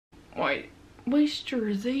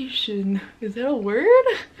moisturization. Is that a word?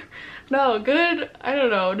 No, good. I don't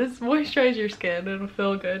know. Just moisturize your skin. It'll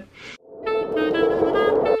feel good.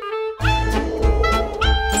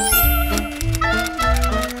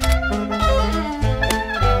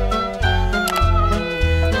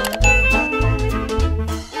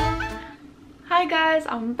 Hi guys,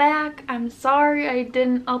 I'm back. I'm sorry I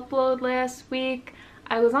didn't upload last week.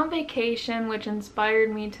 I was on vacation, which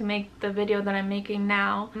inspired me to make the video that I'm making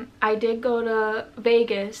now. I did go to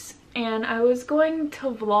Vegas and I was going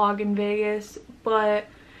to vlog in Vegas, but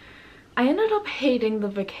I ended up hating the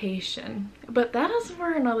vacation. But that is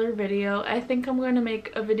for another video. I think I'm going to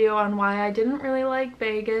make a video on why I didn't really like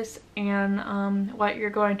Vegas and what you're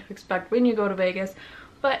going to expect when you go to Vegas.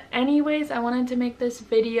 But anyways, I wanted to make this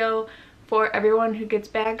video for everyone who gets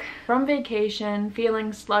back from vacation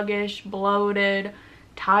feeling sluggish, bloated,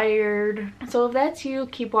 tired. So if that's you,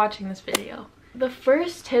 keep watching this video. The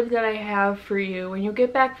first tip that I have for you when you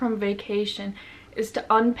get back from vacation is to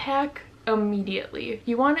unpack immediately.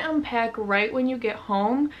 You want to unpack right when you get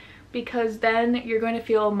home, because then you're going to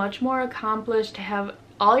feel much more accomplished to have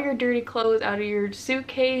all your dirty clothes out of your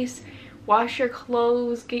suitcase, wash your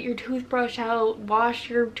clothes, get your toothbrush out, wash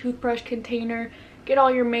your toothbrush container, get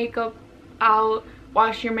all your makeup out,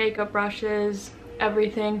 wash your makeup brushes,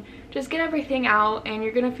 everything. Just get everything out and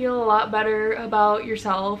you're gonna feel a lot better about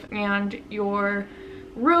yourself and your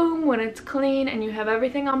room when it's clean and you have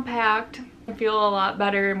everything unpacked. You feel a lot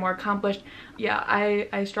better and more accomplished. Yeah,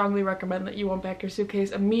 I strongly recommend that you unpack your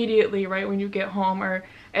suitcase immediately right when you get home, or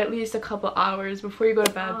at least a couple hours before you go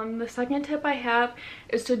to bed. The second tip I have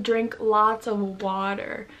is to drink lots of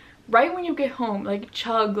water. Right when you get home, like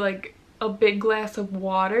chug like a big glass of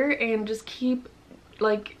water and just keep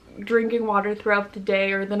like drinking water throughout the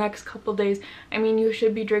day or the next couple days. I mean, you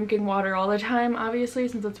should be drinking water all the time, obviously,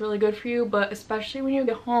 since it's really good for you, but especially when you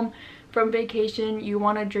get home from vacation, you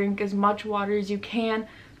want to drink as much water as you can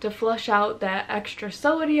to flush out that extra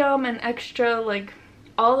sodium and extra, like,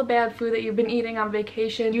 all the bad food that you've been eating on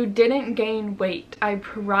vacation. You didn't gain weight. I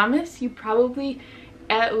promise you probably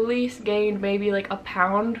at least gained maybe like a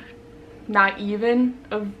pound, not even,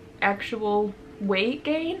 of actual weight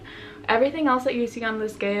gain. Everything else that you see on the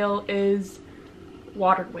scale is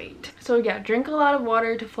water weight. So yeah, drink a lot of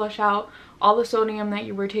water to flush out all the sodium that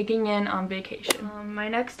you were taking in on vacation. My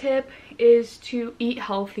next tip is to eat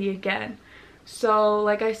healthy again. So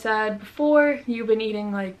like I said before, you've been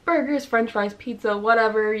eating like burgers, french fries, pizza,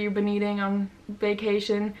 whatever you've been eating on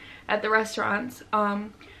vacation at the restaurants.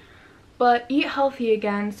 But eat healthy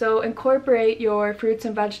again. So incorporate your fruits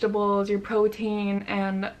and vegetables, your protein,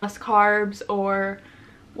 and less carbs, or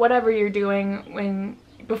whatever you're doing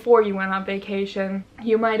before you went on vacation.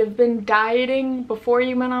 You might have been dieting before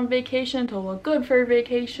you went on vacation to look good for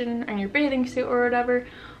vacation and your bathing suit or whatever,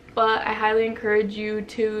 but I highly encourage you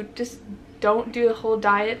to just don't do the whole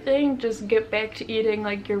diet thing. Just get back to eating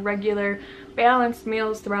like your regular balanced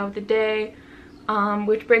meals throughout the day,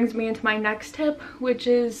 which brings me into my next tip, which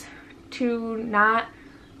is to not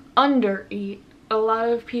undereat. A lot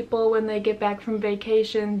of people when they get back from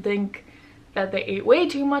vacation think that they ate way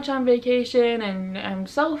too much on vacation and I'm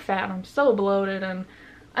so fat, I'm so bloated, and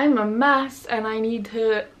I'm a mess and I need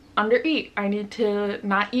to undereat. I need to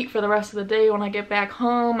not eat for the rest of the day when I get back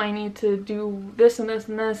home. I need to do this and this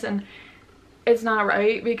and this, and it's not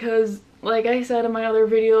right, because like I said in my other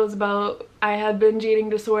videos about I had binge eating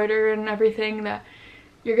disorder and everything, that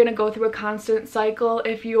you're gonna go through a constant cycle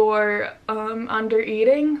if you're under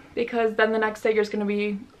eating, because then the next day you're just gonna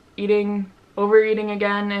be overeating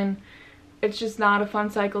again, and it's just not a fun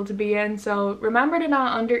cycle to be in. So remember to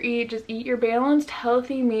not undereat. Just eat your balanced,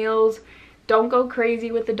 healthy meals. Don't go crazy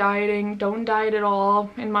with the dieting. Don't diet at all,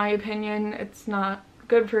 in my opinion. It's not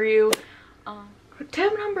good for you.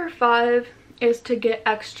 Tip number 5 is to get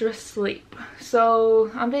extra sleep. So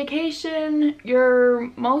on vacation, you're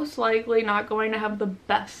most likely not going to have the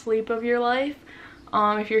best sleep of your life.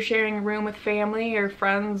 If you're sharing a room with family or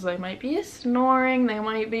friends, they might be snoring, they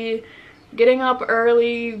might be getting up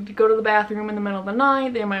early to go to the bathroom in the middle of the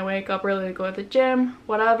night, they might wake up early to go to the gym,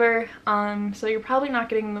 whatever. So you're probably not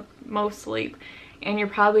getting the most sleep, and you're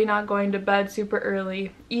probably not going to bed super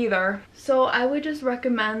early either. So I would just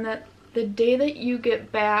recommend that the day that you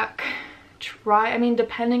get back,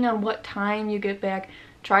 depending on what time you get back,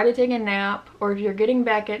 try to take a nap, or if you're getting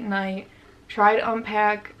back at night, try to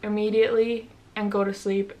unpack immediately and go to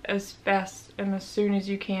sleep as fast and as soon as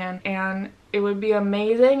you can. And it would be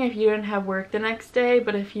amazing if you didn't have work the next day,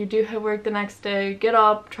 but if you do have work the next day, get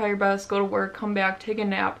up, try your best, go to work, come back, take a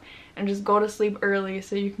nap, and just go to sleep early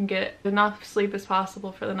so you can get enough sleep as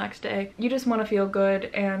possible for the next day. You just want to feel good,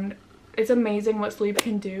 and it's amazing what sleep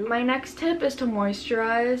can do. My next tip is to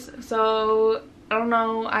moisturize. So I don't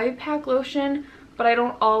know, I pack lotion, but I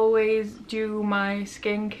don't always do my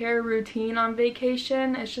skincare routine on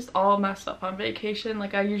vacation. It's just all messed up on vacation.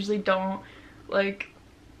 Like, I usually don't like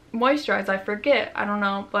moisturize. I forget, I don't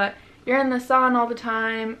know, but you're in the sun all the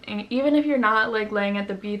time, and even if you're not like laying at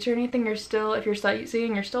the beach or anything, you're still, if you're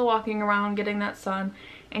sightseeing, you're still walking around getting that sun,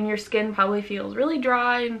 and your skin probably feels really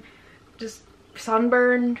dry and just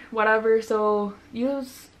sunburned, whatever. So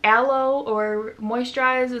use aloe or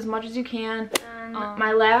moisturize as much as you can. And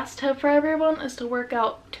my last tip for everyone is to work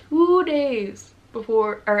out 2 days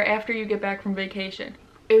before or after you get back from vacation.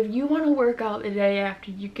 If you want to work out the day after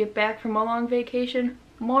you get back from a long vacation,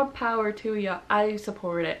 more power to you. I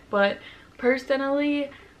support it. But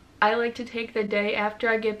personally, I like to take the day after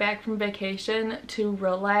I get back from vacation to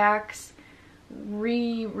relax,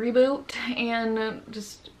 reboot, and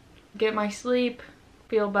just get my sleep,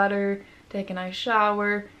 feel better, take a nice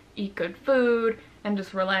shower, eat good food, and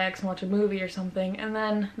just relax and watch a movie or something. And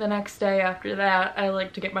then the next day after that, I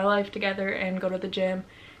like to get my life together and go to the gym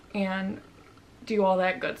and do all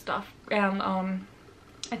that good stuff. And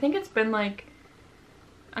I think it's been like,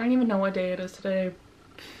 I don't even know what day it is today.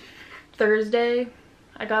 Thursday.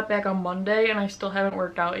 I got back on Monday and I still haven't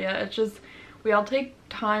worked out yet. It's just, we all take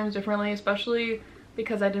times differently, especially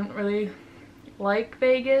because I didn't really like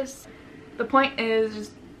Vegas. The point is,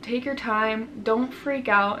 just take your time, don't freak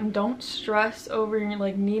out, and don't stress over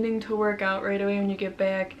like needing to work out right away when you get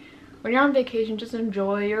back. When you're on vacation, just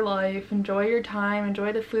enjoy your life, enjoy your time,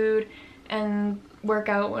 enjoy the food, and work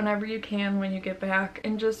out whenever you can when you get back,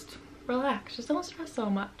 and just relax. Just don't stress so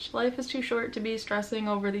much. Life is too short to be stressing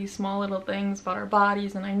over these small little things about our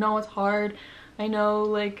bodies, and I know it's hard. I know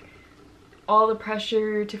like all the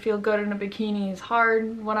pressure to feel good in a bikini is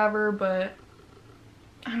hard, whatever, but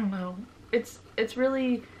I don't know. It's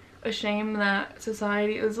really a shame that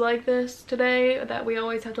society is like this today, that we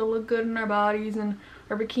always have to look good in our bodies and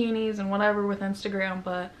our bikinis and whatever with Instagram,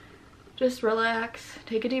 but just relax,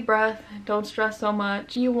 take a deep breath, don't stress so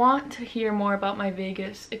much. If you want to hear more about my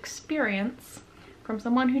Vegas experience from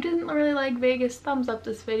someone who didn't really like Vegas, thumbs up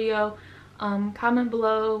this video. Comment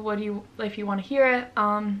below if you want to hear it.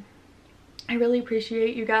 I really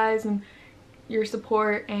appreciate you guys and your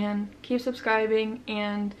support, and keep subscribing,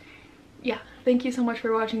 and yeah, thank you so much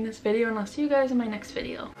for watching this video, and I'll see you guys in my next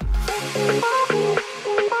video.